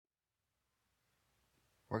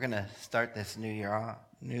We're going to start this New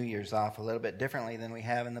Year's off a little bit differently than we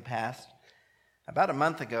have in the past. About a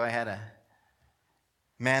month ago, I had a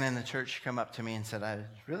man in the church come up to me and said, I'd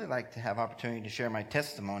really like to have opportunity to share my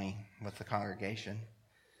testimony with the congregation.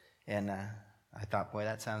 And I thought, boy,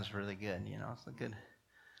 that sounds really good. You know,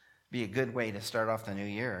 be a good way to start off the new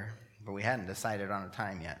year. But we hadn't decided on a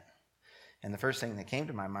time yet. And the first thing that came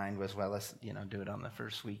to my mind was, well, let's do it on the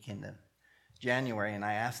first weekend of January. And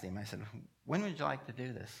I asked him, I said, when would you like to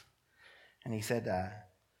do this? And he said,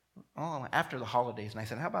 after the holidays. And I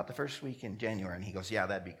said, how about the first week in January? And he goes, yeah,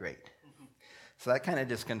 that'd be great. So that kind of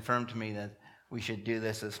just confirmed to me that we should do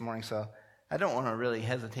this morning. So I don't want to really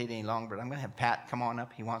hesitate any longer, but I'm going to have Pat come on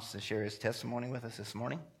up. He wants to share his testimony with us this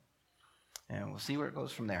morning. And we'll see where it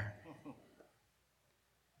goes from there. Do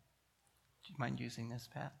you mind using this,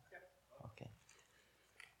 Pat? Yeah. Okay.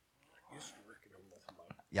 I'm used to working on this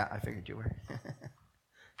mic. Yeah, I figured you were.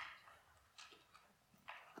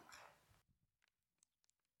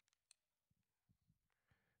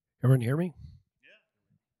 Everyone hear me?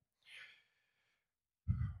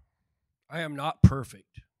 Yeah. I am not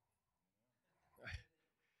perfect.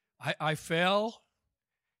 I fail,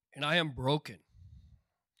 and I am broken.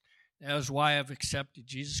 That is why I've accepted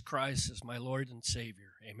Jesus Christ as my Lord and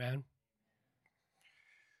Savior. Amen.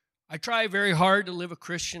 I try very hard to live a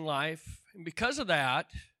Christian life, and because of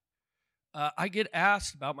that, I get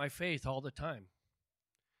asked about my faith all the time.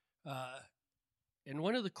 And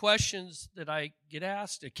one of the questions that I get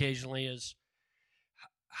asked occasionally is,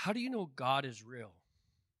 how do you know God is real?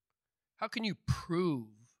 How can you prove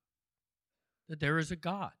that there is a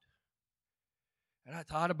God? And I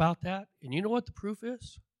thought about that, and you know what the proof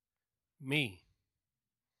is? Me.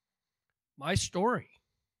 My story.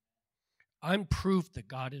 I'm proof that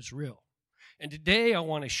God is real. And today I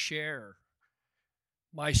want to share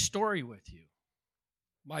my story with you,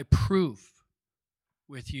 my proof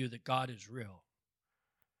with you that God is real.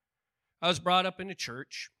 I was brought up in a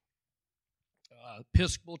church,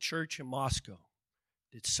 Episcopal church in Moscow.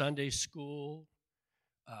 Did Sunday school,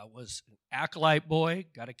 was an acolyte boy,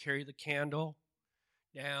 got to carry the candle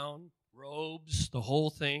down, robes, the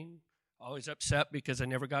whole thing. Always upset because I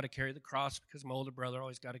never got to carry the cross because my older brother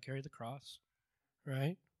always got to carry the cross,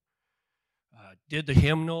 right? Did the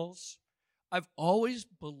hymnals. I've always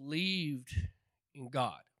believed in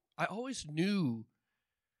God. I always knew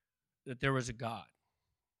that there was a God,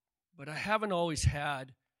 but I haven't always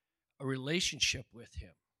had a relationship with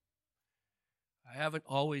Him. I haven't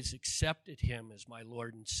always accepted Him as my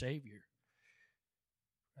Lord and Savior,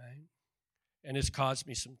 right? And it's caused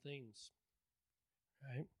me some things,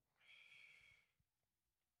 right?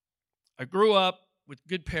 I grew up with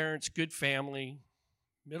good parents, good family,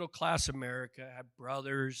 middle-class America. I had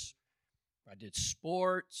brothers. I did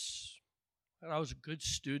sports, and I was a good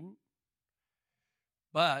student.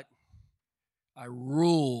 But I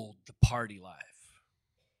ruled the party life.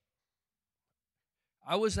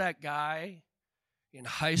 I was that guy in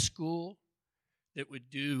high school that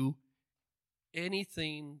would do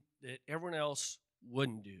anything that everyone else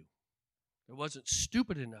wouldn't do. That wasn't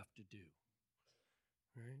stupid enough to do.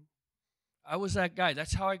 Right? I was that guy.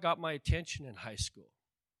 That's how I got my attention in high school.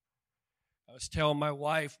 I was telling my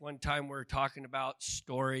wife one time, we were talking about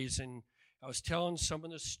stories, and I was telling some of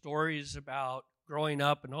the stories about growing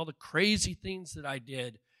up and all the crazy things that I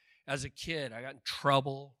did as a kid. I got in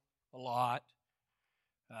trouble a lot.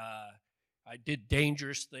 I did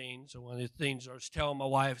dangerous things. And one of the things I was telling my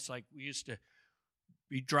wife is like we used to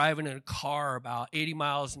be driving in a car about 80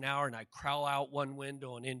 miles an hour, and I'd crawl out one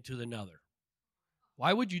window and into another.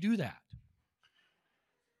 Why would you do that?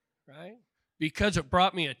 Right? Because it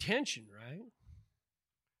brought me attention, right?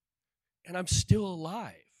 And I'm still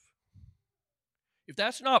alive. If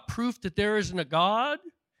that's not proof that there isn't a God,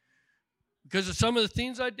 because of some of the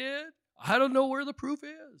things I did, I don't know where the proof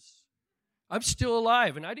is. I'm still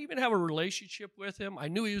alive, and I didn't even have a relationship with Him. I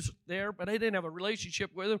knew He was there, but I didn't have a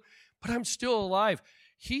relationship with Him, but I'm still alive.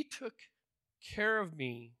 He took care of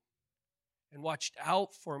me and watched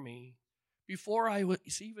out for me before I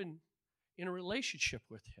was even in a relationship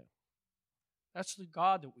with Him. That's the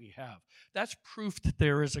God that we have. That's proof that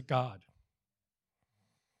there is a God.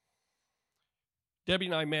 Debbie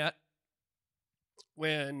and I met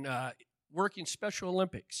when working Special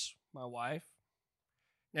Olympics, my wife.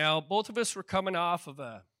 Now, both of us were coming off of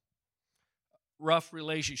a rough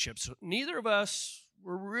relationship, so neither of us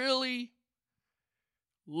were really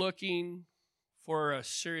looking for a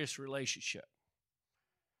serious relationship.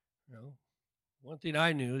 You know, one thing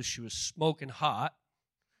I knew is she was smoking hot.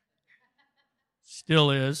 Still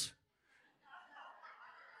is.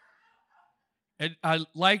 And I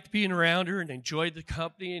liked being around her and enjoyed the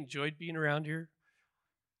company, enjoyed being around her.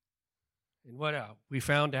 And what we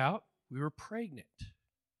found out we were pregnant.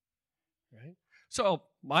 Right? So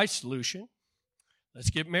my solution, let's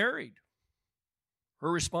get married.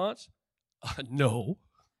 Her response, no.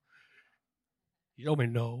 You told me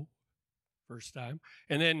no first time.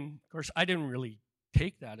 And then, of course, I didn't really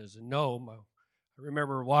take that as a no. I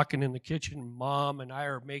remember walking in the kitchen, Mom and I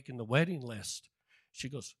are making the wedding list. She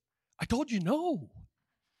goes, I told you no.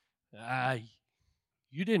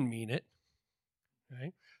 You didn't mean it.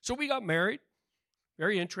 Right? So we got married.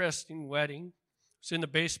 Very interesting wedding. It's in the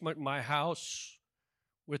basement of my house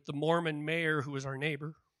with the Mormon mayor who was our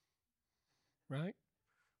neighbor. Right?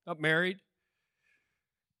 Got married.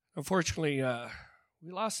 Unfortunately,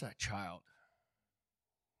 we lost that child.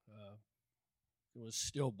 It was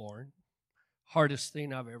stillborn. Hardest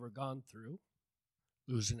thing I've ever gone through,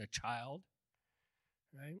 losing a child.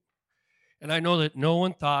 Right? And I know that no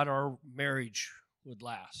one thought our marriage would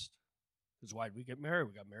last. Because why did we get married?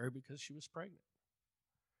 We got married because she was pregnant.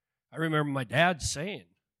 I remember my dad saying,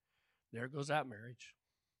 there goes that marriage.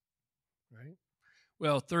 Right?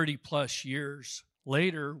 Well, 30 plus years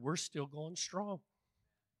later, we're still going strong.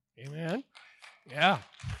 Amen? Yeah.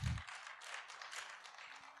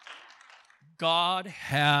 God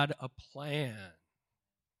had a plan.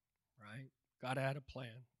 Right? God had a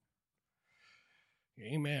plan.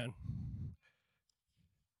 Amen.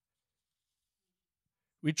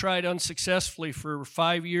 We tried unsuccessfully for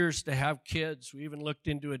 5 years to have kids. We even looked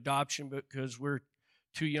into adoption, but because we're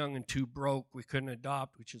too young and too broke, we couldn't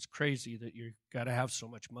adopt, which is crazy that you got to have so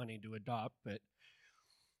much money to adopt. But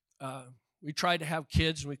we tried to have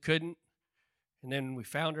kids and we couldn't. And then we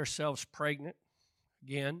found ourselves pregnant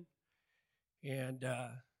again. And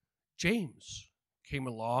James came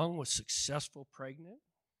along, was successful pregnant.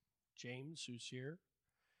 James, who's here,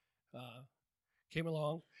 came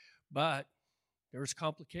along, but there was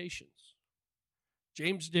complications.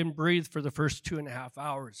 James didn't breathe for the first 2.5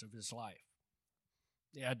 hours of his life.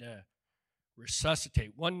 They had to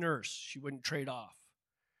resuscitate. One nurse, she wouldn't trade off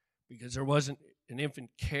because there wasn't an infant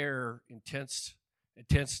care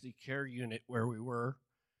intensity care unit where we were.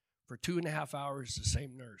 For 2.5 hours, the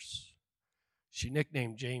same nurse. She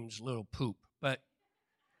nicknamed James Little Poop, but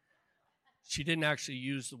she didn't actually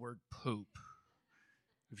use the word poop,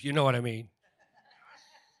 if you know what I mean.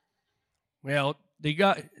 Well,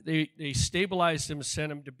 they stabilized him and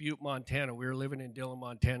sent him to Butte, Montana. We were living in Dillon,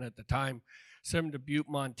 Montana at the time. Sent him to Butte,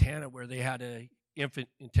 Montana, where they had an infant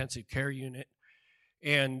intensive care unit.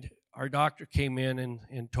 And our doctor came in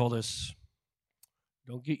and told us,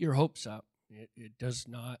 don't get your hopes up. It does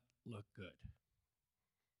not look good.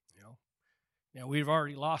 You know? Now, we've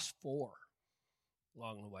already lost 4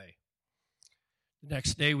 along the way. The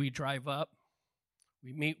next day we drive up.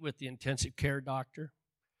 We meet with the intensive care doctor.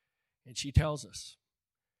 And she tells us,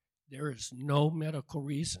 there is no medical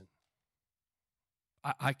reason.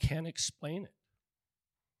 I can't explain it.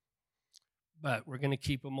 But we're going to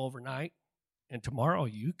keep him overnight, and tomorrow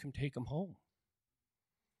you can take him home.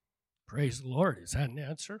 Praise the Lord. Is that an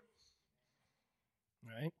answer?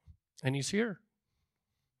 Right? And he's here.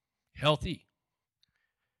 Healthy.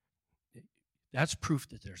 That's proof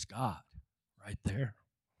that there's God right there.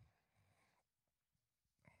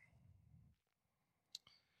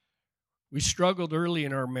 We struggled early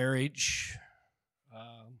in our marriage,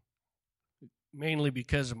 mainly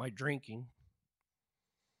because of my drinking.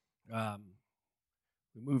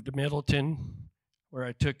 We moved to Middleton, where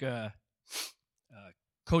I took a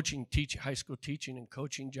high school teaching and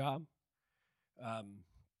coaching job.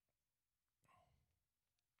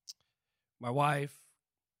 My wife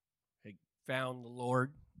had found the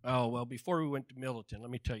Lord. Oh, well, before we went to Middleton, let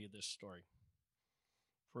me tell you this story.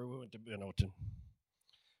 Before we went to Middleton,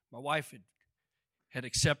 my wife had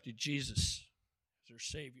accepted Jesus as her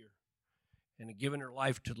Savior and had given her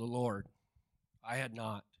life to the Lord. I had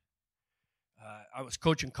not. I was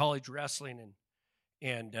coaching college wrestling,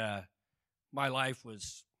 and my life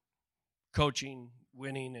was coaching,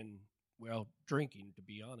 winning, and, well, drinking, to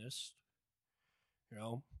be honest. You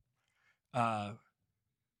know,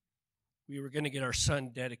 we were going to get our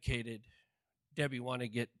son dedicated. Debbie wanted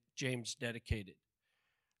to get James dedicated.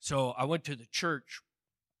 So I went to the church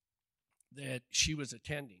that she was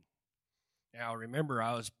attending. Now, remember,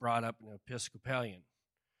 I was brought up in an Episcopalian,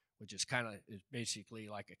 which is basically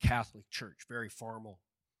like a Catholic church, very formal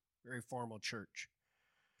church.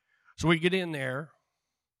 So we get in there,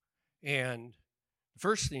 and the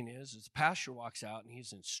first thing is the pastor walks out, and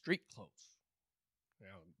he's in street clothes.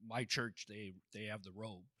 Now, my church, they have the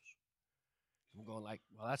robes. I'm going like,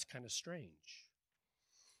 well, that's kind of strange.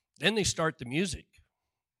 Then they start the music.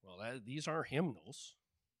 Well, these aren't hymnals.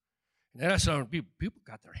 And then I saw people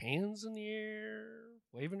got their hands in the air,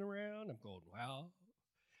 waving around. I'm going, wow.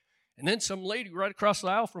 And then some lady right across the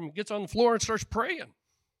aisle from me gets on the floor and starts praying.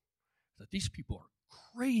 I thought, these people are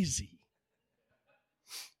crazy.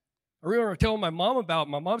 I remember telling my mom about it.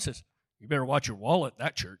 My mom says, you better watch your wallet at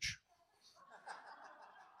that church.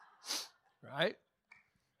 Right?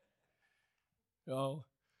 So,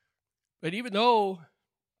 but even though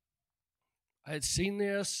I had seen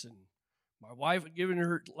this and my wife had given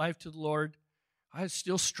her life to the Lord, I was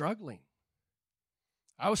still struggling.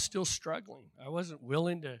 I wasn't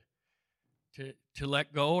willing to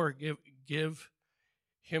let go or give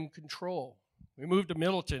him control. We moved to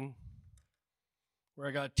Middleton, where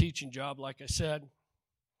I got a teaching job, like I said.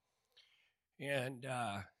 And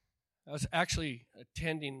I was actually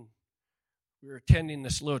we were attending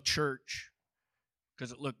this little church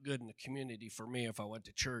because it looked good in the community for me if I went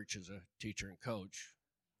to church as a teacher and coach,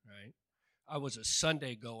 right? I was a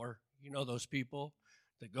Sunday goer. You know those people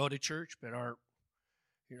that go to church but aren't,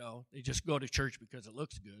 they just go to church because it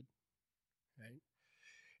looks good, right?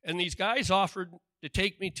 And these guys offered to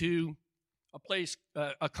take me to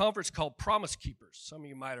a conference called Promise Keepers. Some of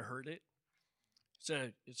you might have heard it.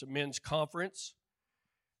 It's a men's conference.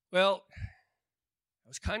 Well, I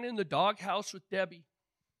was kind of in the doghouse with Debbie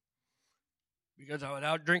because I was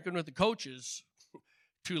out drinking with the coaches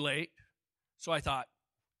too late. So I thought,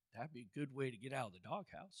 that'd be a good way to get out of the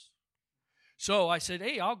doghouse. So I said,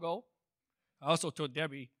 hey, I'll go. I also told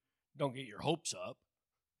Debbie, don't get your hopes up.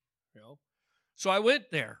 So I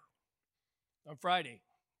went there on Friday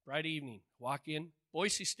evening, walk in,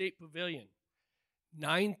 Boise State Pavilion,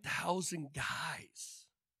 9,000 guys.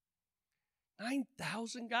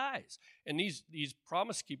 9,000 guys. And these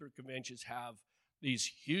Promise Keeper conventions have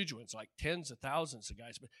these huge ones, like tens of thousands of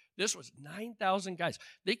guys. But this was 9,000 guys.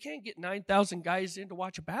 They can't get 9,000 guys in to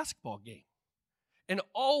watch a basketball game. And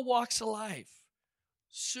all walks of life.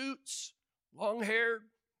 Suits, long-haired,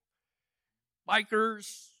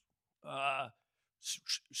 bikers,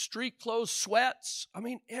 street clothes, sweats. I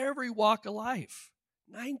mean, every walk of life.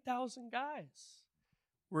 9,000 guys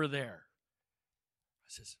were there. I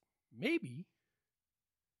says, maybe,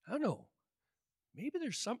 I don't know, maybe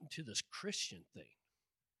there's something to this Christian thing,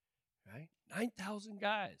 right? 9,000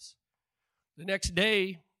 guys. The next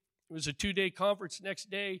day, it was a 2-day conference. The next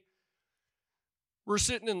day, we're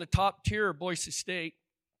sitting in the top tier of Boise State.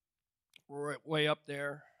 We're way up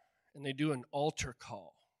there, and they do an altar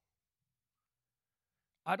call.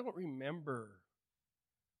 I don't remember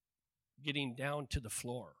getting down to the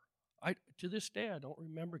floor. To this day, I don't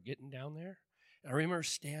remember getting down there. And I remember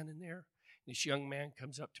standing there. And this young man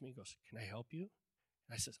comes up to me and goes, can I help you?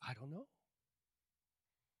 And I says, I don't know.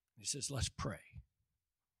 And he says, let's pray.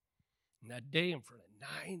 And that day, in front of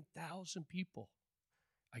 9,000 people,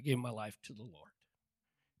 I gave my life to the Lord.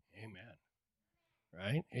 Amen.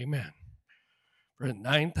 Right? Amen. For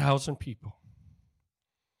 9,000 people.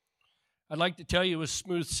 I'd like to tell you it was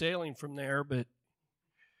smooth sailing from there, but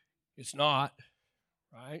it's not,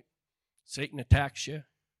 right? Satan attacks you,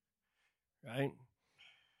 right?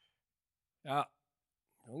 Now,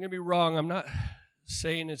 don't get me wrong, I'm not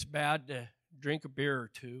saying it's bad to drink a beer or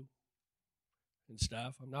two and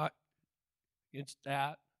stuff. I'm not against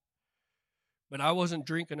that. But I wasn't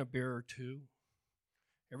drinking a beer or two.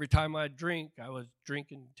 Every time I drink, I was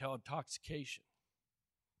drinking until intoxication.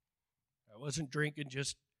 I wasn't drinking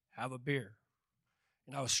just have a beer.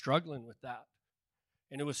 And I was struggling with that.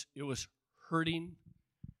 And it was hurting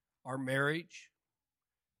our marriage.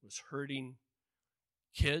 It was hurting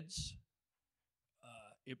kids.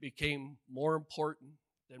 It became more important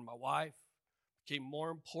than my wife. It became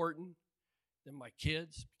more important than my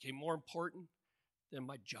kids. It became more important than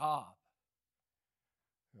my job.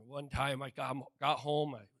 And one time I got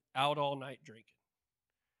home, I out all night drinking.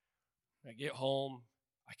 I get home,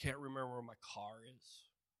 I can't remember where my car is.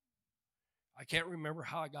 I can't remember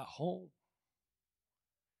how I got home.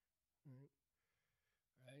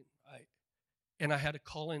 Right? And I had to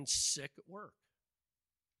call in sick at work.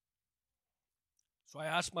 So I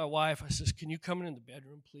asked my wife, I says, can you come in the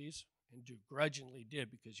bedroom, please? And begrudgingly did,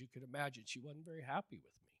 because you could imagine she wasn't very happy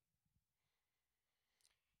with me.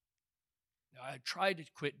 Now, I had tried to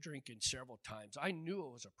quit drinking several times. I knew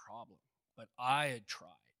it was a problem, but I had tried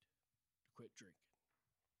to quit drinking.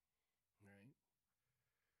 Right?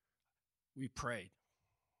 We prayed.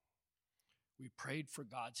 We prayed for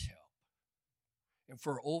God's help. And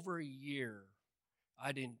for over a year,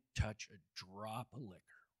 I didn't touch a drop of liquor.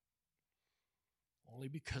 Only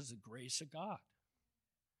because of the grace of God.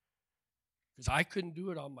 Because I couldn't do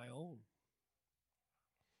it on my own.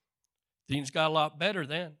 Things got a lot better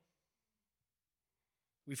then.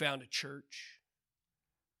 We found a church,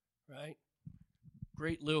 right?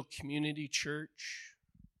 Great little community church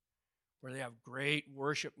where they have great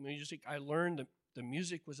worship music. I learned that the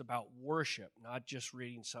music was about worship, not just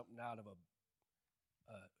reading something out of a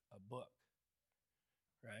book,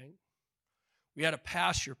 right? We had a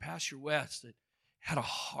pastor, Pastor West, that had a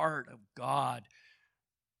heart of God,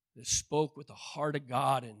 that spoke with the heart of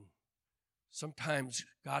God, and sometimes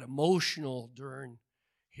got emotional during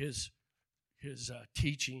his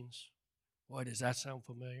teachings. Boy, does that sound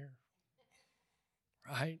familiar?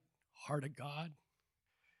 Right? Heart of God.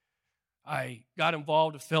 I got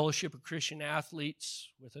involved with Fellowship of Christian Athletes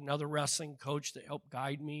with another wrestling coach that helped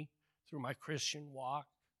guide me through my Christian walk.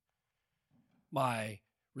 My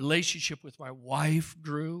relationship with my wife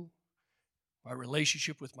grew. My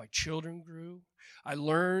relationship with my children grew. I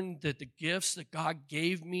learned that the gifts that God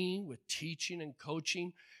gave me with teaching and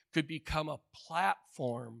coaching could become a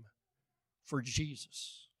platform for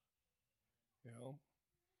Jesus. You know,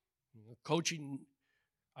 coaching,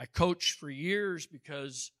 I coached for years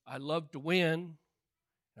because I love to win.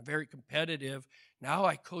 I'm very competitive. Now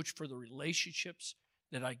I coach for the relationships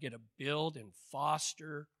that I get to build and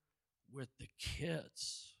foster with the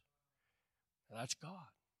kids. And that's God.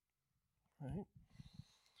 Right?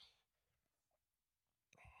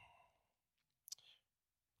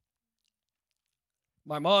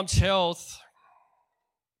 My mom's health,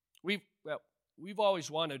 we've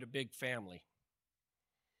always wanted a big family.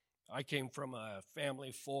 I came from a family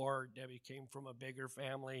of 4. Debbie came from a bigger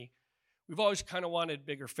family. We've always kind of wanted a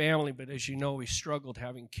bigger family, but as you know, we struggled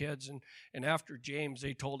having kids. And after James,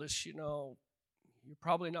 they told us, you know, you're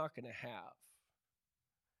probably not going to have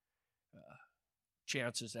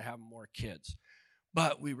chances to have more kids.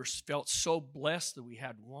 But we felt so blessed that we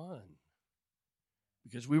had one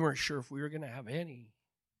because we weren't sure if we were going to have any,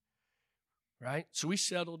 right? So we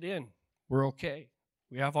settled in. We're okay.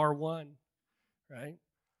 We have our one, right?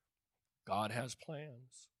 God has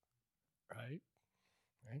plans, right?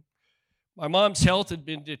 Right? My mom's health had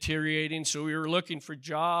been deteriorating, so we were looking for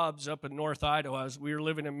jobs up in North Idaho. We were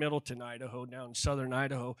living in Middleton, Idaho, down in southern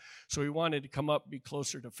Idaho, so we wanted to come up and be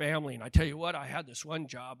closer to family. And I tell you what, I had this one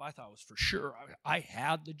job I thought was for sure. I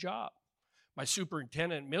had the job. My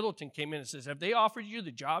superintendent in Middleton came in and says, have they offered you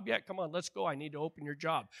the job yet? Come on, let's go. I need to open your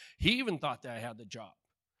job. He even thought that I had the job.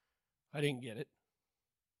 I didn't get it.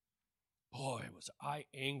 Boy, was I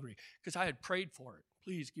angry because I had prayed for it.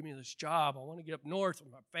 Please give me this job. I want to get up north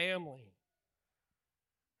with my family.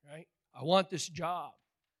 Right? I want this job.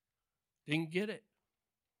 Didn't get it.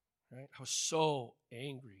 Right? I was so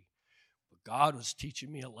angry. But God was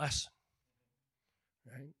teaching me a lesson.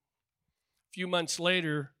 Right? A few months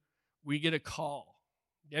later, we get a call.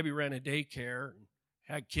 Debbie ran a daycare and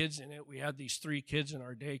had kids in it. We had these 3 kids in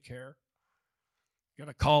our daycare. Got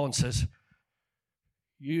a call and says,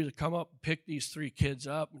 you either come up and pick these 3 kids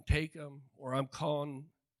up and take them, or I'm calling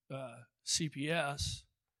CPS,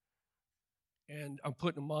 and I'm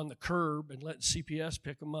putting them on the curb and letting CPS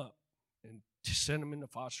pick them up and to send them into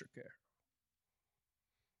foster care.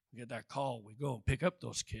 We get that call. We go and pick up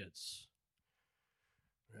those kids.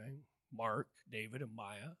 Right? Mark, David, and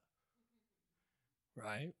Maya.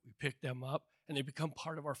 Right? We pick them up, and they become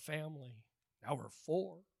part of our family. Now we're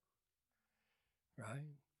 4.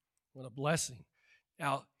 Right? What a blessing.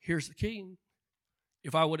 Now, here's the key.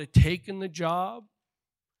 If I would have taken the job,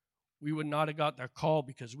 we would not have got that call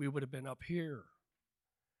because we would have been up here.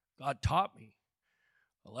 God taught me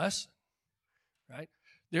a lesson, right?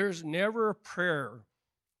 There's never a prayer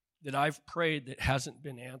that I've prayed that hasn't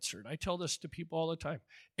been answered. I tell this to people all the time.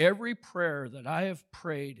 Every prayer that I have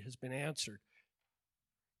prayed has been answered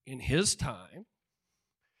in His time,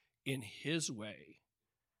 in His way,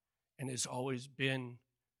 and has always been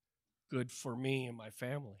good for me and my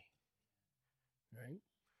family, right?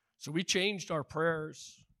 So we changed our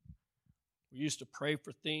prayers. We used to pray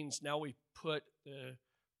for things. Now we put the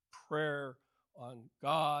prayer on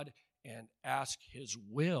God and ask His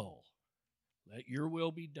will. Let your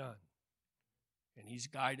will be done. And He's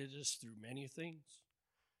guided us through many things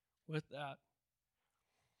with that.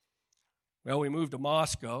 Well, we moved to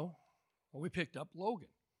Moscow. Well, we picked up Logan.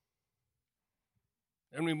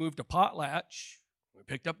 Then we moved to Potlatch. We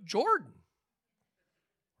picked up Jordan.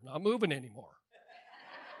 We're not moving anymore.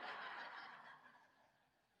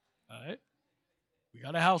 All right? We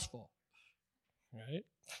got a house full. Right?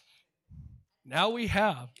 Now we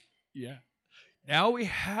have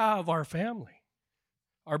our family.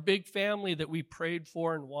 Our big family that we prayed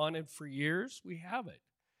for and wanted for years, we have it.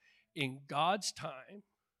 In God's time,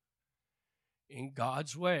 in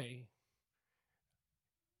God's way,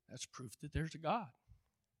 that's proof that there's a God.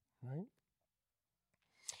 Right?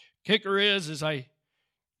 Kicker is I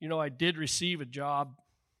did receive a job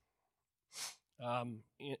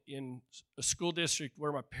in a school district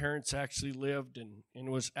where my parents actually lived, and it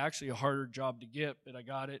was actually a harder job to get, but I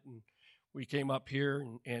got it, and we came up here,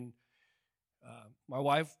 and my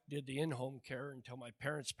wife did the in-home care until my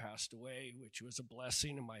parents passed away, which was a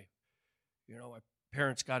blessing, and my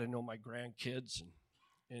parents got to know my grandkids,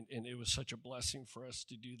 and it was such a blessing for us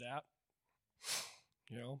to do that,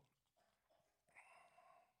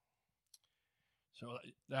 So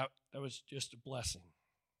that was just a blessing.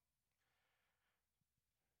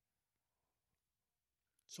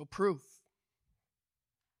 So proof.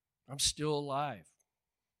 I'm still alive.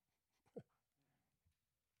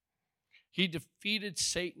 He defeated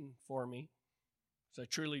Satan for me. So I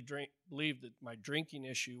truly believe that my drinking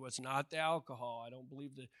issue was not the alcohol. I don't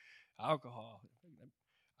believe the alcohol.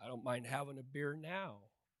 I don't mind having a beer now,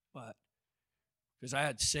 but because I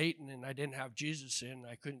had Satan and I didn't have Jesus in,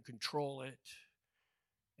 I couldn't control it.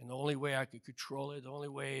 And the only way I could control it, the only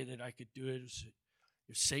way that I could do it was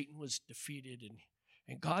if Satan was defeated,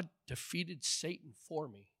 and God defeated Satan for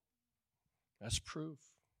me. That's proof.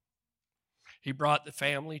 He brought the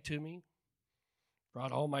family to me,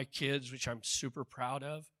 brought all my kids, which I'm super proud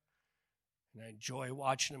of, and I enjoy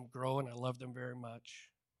watching them grow, and I love them very much.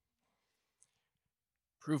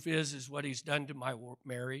 Proof is what he's done to my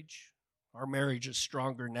marriage. Our marriage is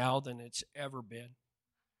stronger now than it's ever been.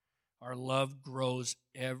 Our love grows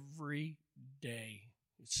every day.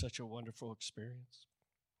 It's such a wonderful experience.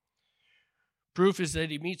 Proof is that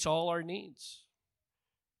he meets all our needs.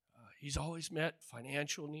 He's always met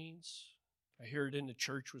financial needs. I hear it in the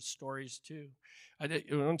church with stories too.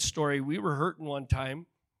 One story, we were hurting one time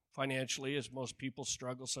financially, as most people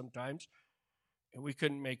struggle sometimes, and we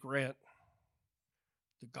couldn't make rent.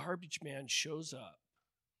 The garbage man shows up.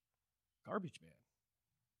 Garbage man.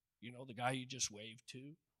 The guy you just waved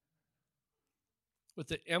to. With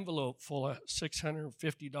the envelope full of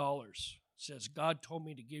 $650. Says, God told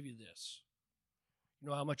me to give you this. You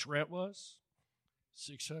know how much rent was?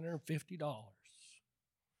 $650.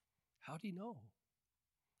 How'd he know?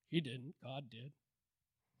 He didn't. God did.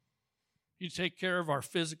 He takes care of our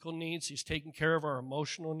physical needs. He's taking care of our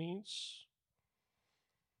emotional needs.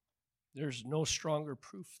 There's no stronger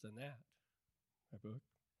proof than that.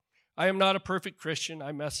 I am not a perfect Christian.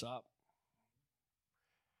 I mess up.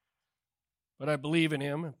 But I believe in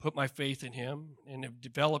him and put my faith in him and have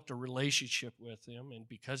developed a relationship with him. And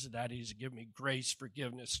because of that, he's given me grace,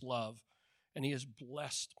 forgiveness, love, and he has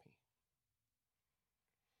blessed me.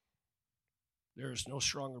 There is no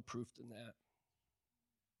stronger proof than that.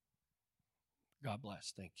 God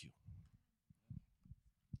bless. Thank you.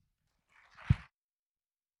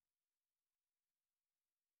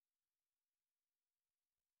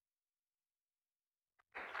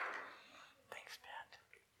 Thanks, Pat.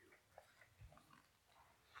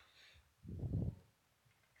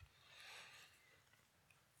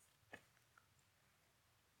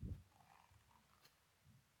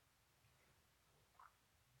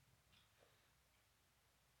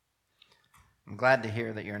 I'm glad to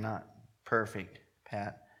hear that you're not perfect,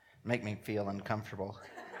 Pat. Make me feel uncomfortable.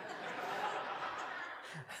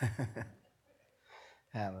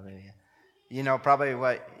 Hallelujah. Probably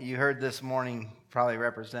what you heard this morning probably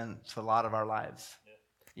represents a lot of our lives.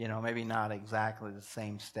 Maybe not exactly the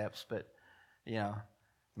same steps, but,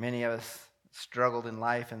 many of us struggled in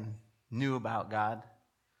life and knew about God,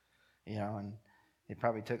 and it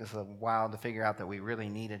probably took us a while to figure out that we really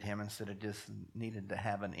needed him instead of just needed to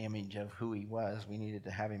have an image of who he was. We needed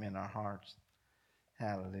to have him in our hearts.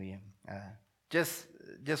 Hallelujah. Just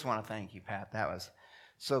want to thank you, Pat. That was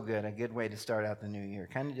so good. A good way to start out the new year.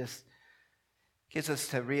 Kind of just gets us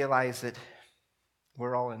to realize that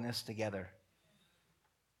we're all in this together.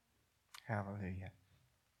 Hallelujah.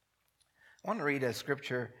 I want to read a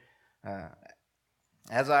scripture.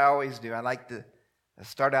 As I always do, I like to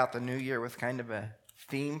start out the new year with kind of a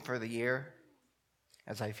theme for the year,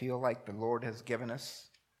 as I feel like the Lord has given us.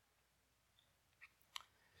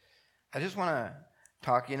 I just want to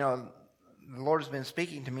talk, the Lord has been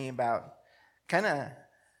speaking to me about kind of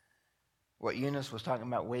what Eunice was talking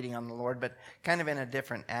about, waiting on the Lord, but kind of in a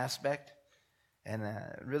different aspect. And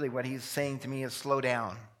really what he's saying to me is slow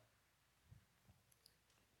down.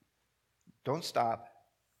 Don't stop.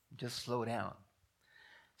 Just slow down.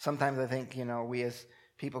 Sometimes I think, we as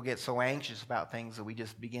people get so anxious about things that we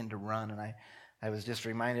just begin to run. And I was just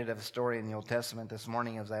reminded of a story in the Old Testament this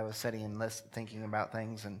morning as I was sitting and thinking about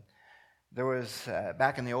things. And there was,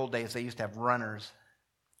 back in the old days, they used to have runners.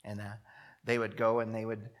 And they would go and they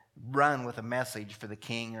would run with a message for the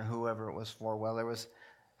king or whoever it was for. Well, there was,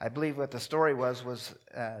 I believe what the story was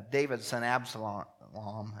David's son Absalom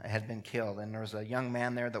mom had been killed, and there was a young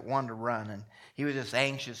man there that wanted to run, and he was just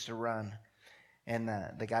anxious to run. And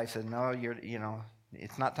the guy said, "No,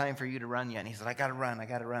 it's not time for you to run yet." And he said, I got to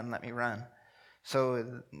run, let me run.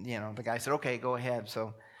 So, the guy said, "Okay, go ahead."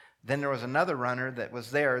 So then there was another runner that was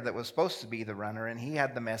there that was supposed to be the runner, and he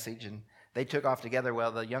had the message, and they took off together.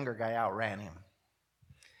 Well, the younger guy outran him.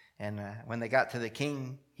 And when they got to the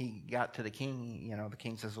king, the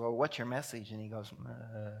king says, "Well, what's your message?" And he goes,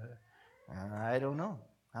 "I don't know.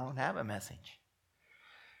 I don't have a message."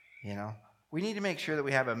 We need to make sure that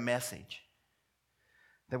we have a message,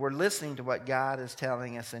 that we're listening to what God is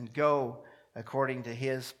telling us and go according to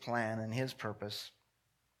His plan and His purpose.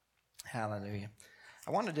 Hallelujah.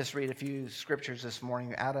 I want to just read a few scriptures this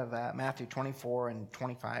morning out of Matthew 24 and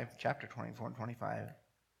 25, chapter 24 and 25.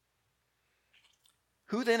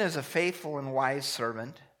 "Who then is a faithful and wise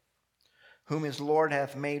servant, whom his Lord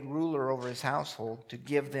hath made ruler over his household, to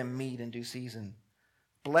give them meat in due season?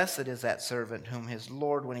 Blessed is that servant whom his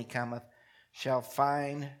Lord, when he cometh, shall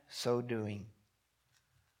find so doing."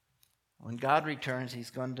 When God returns,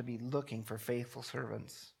 He's going to be looking for faithful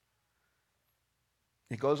servants.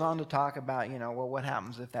 It goes on to talk about, what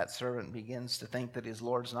happens if that servant begins to think that his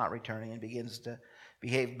Lord's not returning and begins to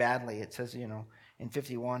behave badly. It says, in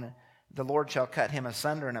 51, "The Lord shall cut him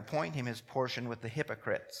asunder and appoint him his portion with the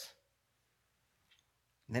hypocrites."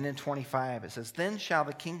 And then in 25, it says, "Then shall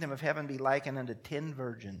the kingdom of heaven be likened unto 10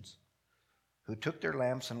 virgins, who took their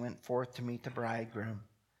lamps and went forth to meet the bridegroom.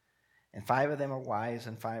 And 5 of them are wise,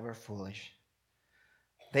 and 5 are foolish.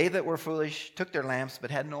 They that were foolish took their lamps,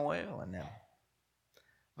 but had no oil in them.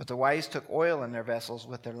 But the wise took oil in their vessels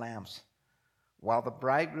with their lamps. While the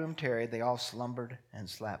bridegroom tarried, they all slumbered and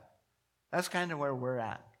slept." That's kind of where we're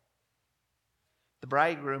at. The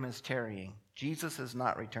bridegroom is tarrying. Jesus has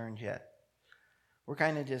not returned yet. We're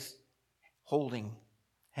kind of just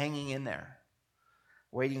hanging in there,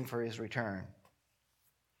 waiting for His return.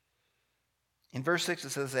 In verse 6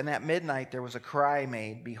 it says, "And at midnight there was a cry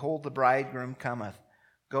made, Behold, the bridegroom cometh.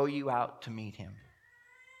 Go you out to meet him."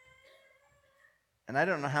 And I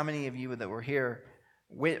don't know how many of you that were here,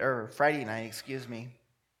 Friday night,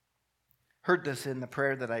 heard this in the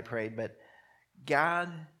prayer that I prayed, but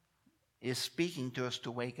God is speaking to us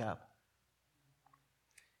to wake up.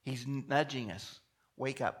 He's nudging us.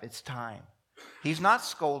 Wake up, it's time. He's not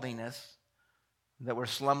scolding us that we're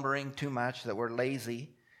slumbering too much, that we're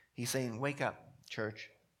lazy. He's saying, wake up, church.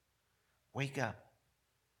 Wake up.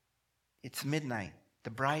 It's midnight. The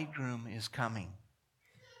bridegroom is coming.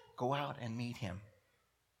 Go out and meet him.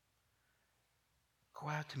 Go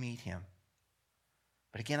out to meet him.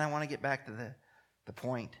 But again, I want to get back to the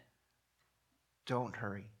point. Don't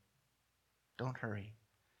hurry. Don't hurry.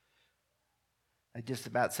 I just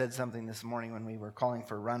about said something this morning when we were calling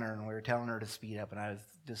for a runner and we were telling her to speed up, and I was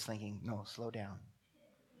just thinking, no, slow down.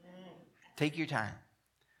 Take your time.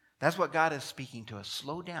 That's what God is speaking to us.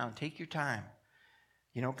 Slow down. Take your time.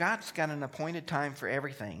 God's got an appointed time for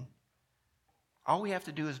everything. All we have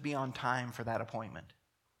to do is be on time for that appointment.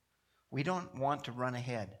 We don't want to run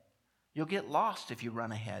ahead. You'll get lost if you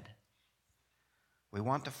run ahead. We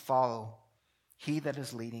want to follow He that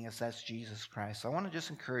is leading us. That's Jesus Christ. So I want to just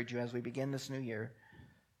encourage you as we begin this new year,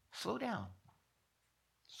 slow down.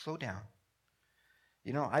 Slow down.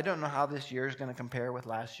 I don't know how this year is going to compare with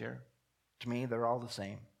last year. To me, they're all the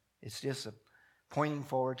same. It's just pointing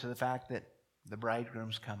forward to the fact that the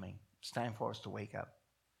bridegroom's coming. It's time for us to wake up.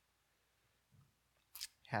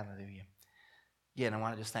 Hallelujah. Again, I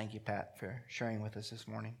want to just thank you, Pat, for sharing with us this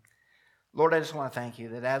morning. Lord, I just want to thank you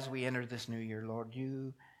that as we enter this new year, Lord,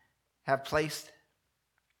 you have placed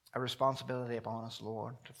a responsibility upon us,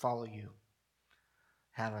 Lord, to follow you.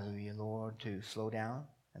 Hallelujah, Lord, to slow down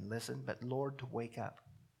and listen, but Lord, to wake up.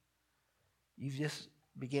 You've just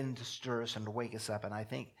begun to stir us and to wake us up. And I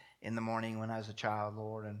think in the morning when I was a child,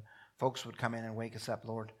 Lord, and folks would come in and wake us up,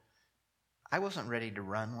 Lord, I wasn't ready to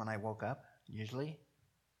run when I woke up, usually.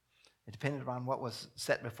 It depended on what was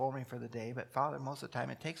set before me for the day. But Father, most of the time,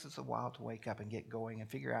 it takes us a while to wake up and get going and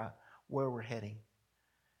figure out where we're heading.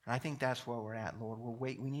 And I think that's where we're at, Lord.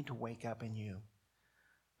 We need to wake up in you.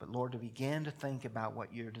 But Lord, to begin to think about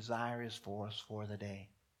what your desire is for us for the day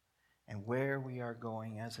and where we are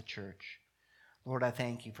going as a church. Lord, I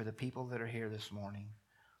thank you for the people that are here this morning.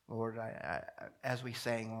 Lord, as we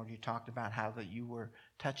sang, Lord, you talked about how that you were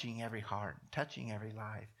touching every heart, touching every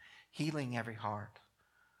life, healing every heart.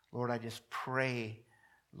 Lord, I just pray,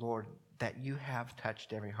 Lord, that you have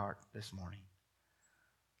touched every heart this morning.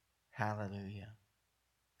 Hallelujah.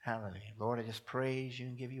 Hallelujah. Lord, I just praise you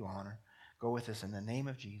and give you honor. Go with us in the name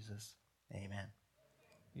of Jesus. Amen.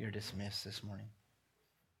 You're dismissed this morning.